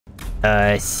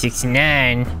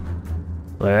sixxxty-nine.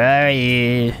 Where are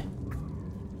you?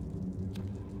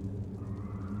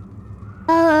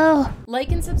 Hello.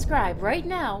 Like and subscribe right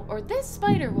now, or this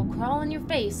spider will crawl on your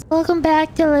face. Welcome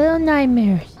back to Little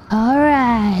Nightmares.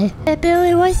 Alright. Hey,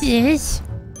 Billy, what's this?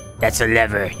 That's a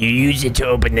lever. You use it to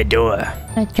open the door.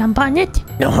 I jump on it?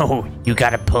 No, you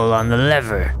gotta pull on the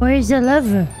lever. Where's the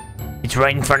lever? It's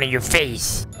right in front of your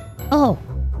face. Oh.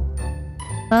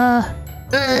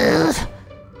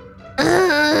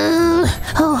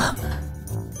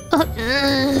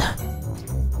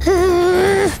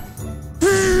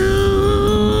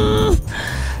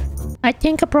 I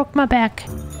think I broke my back.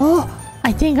 Oh,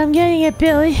 I think I'm getting it,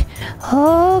 Billy.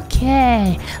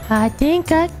 Okay, I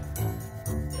think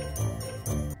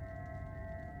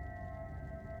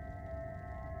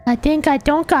I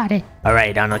don't got it.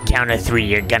 Alright, on the count of 3,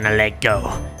 you're gonna let go.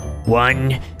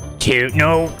 1, 2,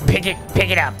 no, pick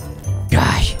it up.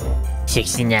 Gosh,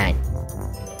 69.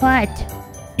 What?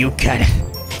 You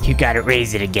gotta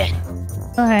raise it again.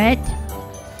 Alright.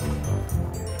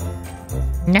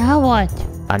 Now what?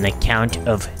 On the count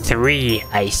of 3,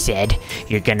 I said,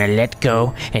 you're gonna let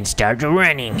go and start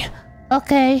running.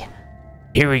 Okay.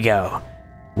 Here we go.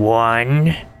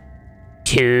 1,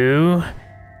 2,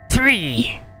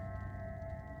 3.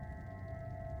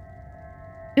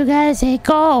 You gotta say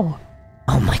go.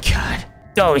 Oh my god.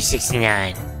 Go,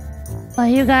 69. Well,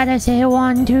 you gotta say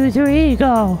 1, 2, 3,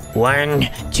 go. 1,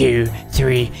 2,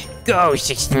 3, go,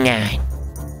 69.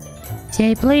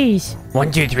 Say please.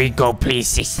 1, 2, 3, go, please,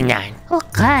 69.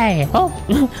 Okay. Oh,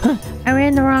 I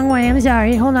ran the wrong way. I'm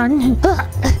sorry. Hold on. I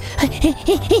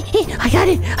got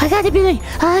it, Billy.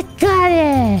 I got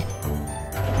it.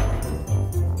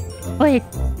 Wait.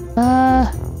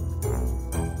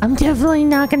 I'm definitely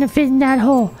not gonna fit in that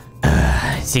hole.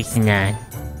 69.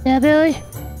 Yeah, Billy?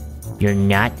 You're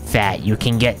not fat. You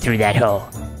can get through that hole.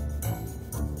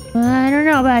 I don't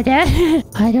know about that.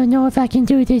 I don't know if I can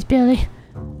do this, Billy.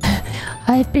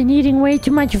 I've been eating way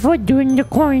too much food during the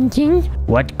quarantine.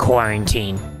 What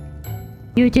quarantine?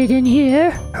 You didn't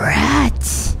hear?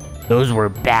 Rats. Those were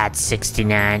bats,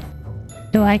 69.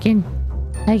 So I can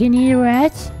eat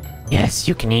rats? Yes,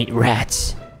 you can eat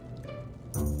rats.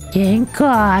 Thank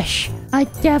gosh. I'm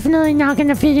definitely not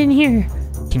gonna fit in here.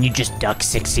 Can you just duck,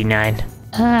 69?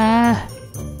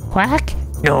 Quack?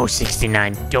 No,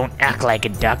 69. Don't act like a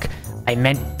duck. I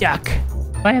meant duck.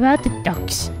 What about the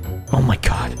ducks? Oh my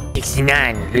god.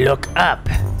 69, look up.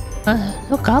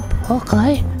 Look up?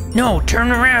 Okay. No,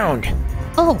 turn around.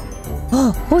 Oh,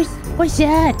 what's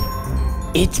that?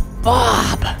 It's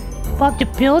Bob. Bob the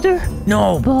Builder?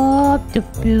 No. Bob the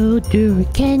Builder,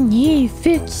 can he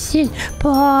fix it?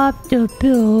 Bob the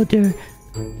Builder.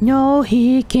 No,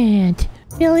 he can't.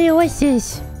 Billy, what's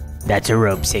this? That's a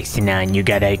rope, 69. You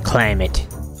gotta climb it.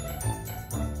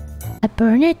 I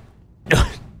burn it?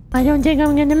 I don't think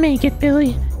I'm gonna make it,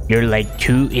 Billy. You're like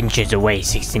 2 inches away,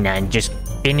 69. Just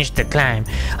finish the climb.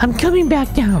 I'm coming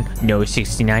back down. No,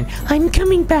 69. I'm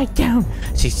coming back down.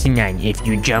 69, if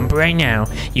you jump right now,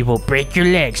 you will break your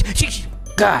legs.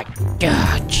 God,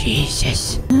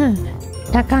 Jesus.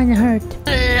 That kinda hurt.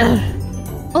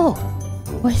 Oh,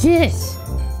 what's this?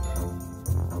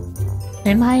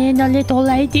 Am I in a little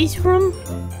lady's room?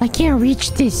 I can't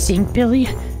reach this sink, Billy.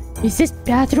 Is this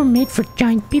bathroom made for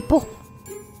giant people?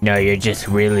 No, you're just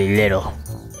really little.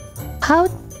 How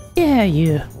dare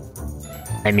you?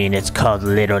 I mean, it's called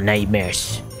Little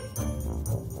Nightmares.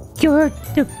 You're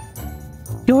the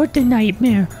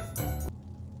nightmare.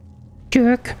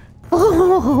 Jerk.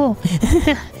 Oh,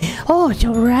 oh, it's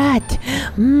a rat.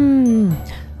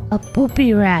 A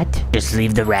poopy rat. Just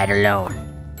leave the rat alone.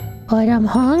 But I'm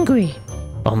hungry.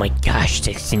 Oh my gosh,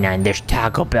 69, there's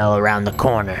Taco Bell around the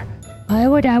corner. Why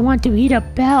would I want to eat a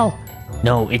bell?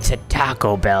 No, it's a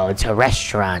Taco Bell. It's a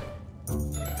restaurant.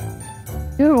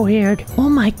 You're weird. Oh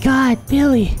my god,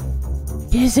 Billy.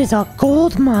 This is a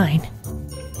gold mine.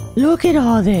 Look at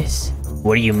all this.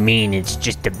 What do you mean? It's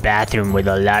just a bathroom with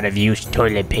a lot of used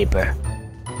toilet paper.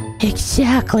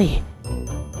 Exactly.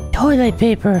 Toilet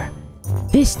paper.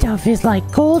 This stuff is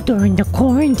like gold during the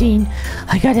quarantine.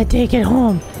 I gotta take it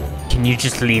home. Can you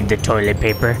just leave the toilet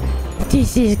paper?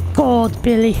 This is gold,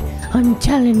 Billy. I'm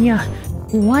telling ya.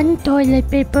 1 toilet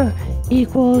paper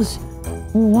equals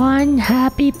 1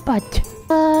 happy butt.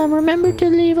 Remember to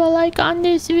leave a like on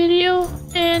this video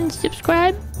and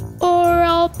subscribe, or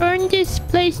I'll burn this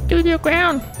place to the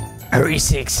ground. Hurry,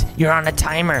 6. You're on a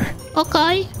timer.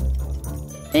 Okay.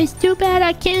 It's too bad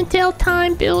I can't tell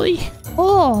time, Billy.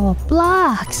 Oh,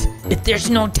 blocks. There's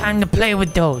no time to play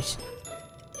with those.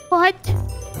 What?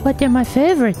 But they're my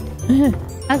favorite.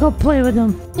 I go play with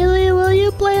them. Billy, will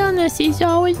you play on the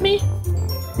seesaw with me?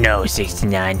 No,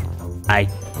 69. I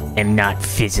am not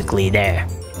physically there.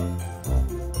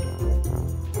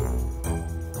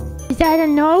 Is that a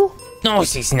no? No,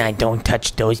 69, don't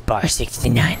touch those bars,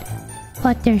 69.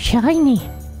 But they're shiny.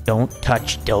 Don't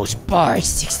touch those bars,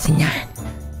 69.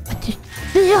 But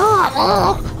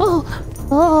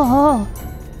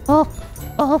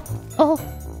oh.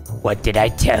 What did I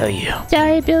tell you?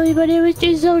 Sorry, Billy, but it was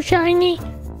just so shiny.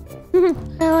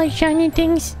 I like shiny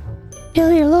things.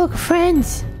 Billy, look,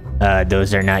 friends.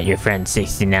 Those are not your friends,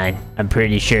 69. I'm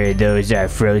pretty sure those are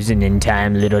frozen in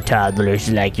time little toddlers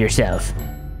like yourself.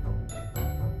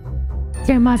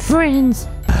 They're my friends.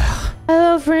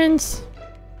 Hello, friends.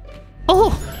 Oh,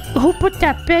 who put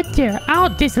that bed there? Ow,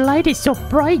 this light is so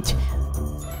bright.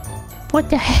 What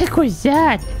the heck was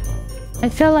that? I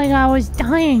felt like I was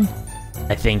dying.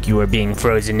 I think you were being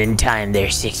frozen in time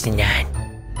there, 69.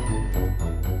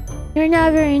 You're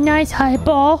not very nice,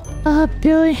 Highball.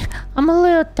 Billy, I'm a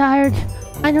little tired.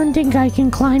 I don't think I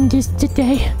can climb this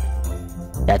today.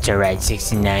 That's alright,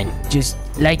 69. Just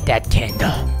light that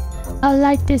candle. I'll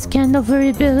light this candle for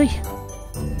you, Billy.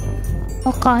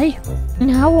 Okay,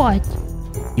 now what?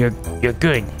 You're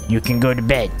good. You can go to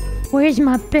bed. Where's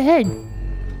my bed?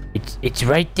 It's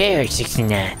right there,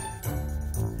 69.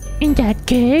 In that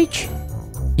cage?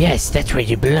 Yes, that's where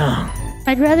you belong.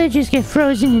 I'd rather just get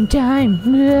frozen in time.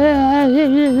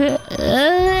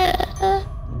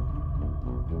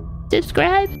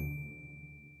 Subscribe.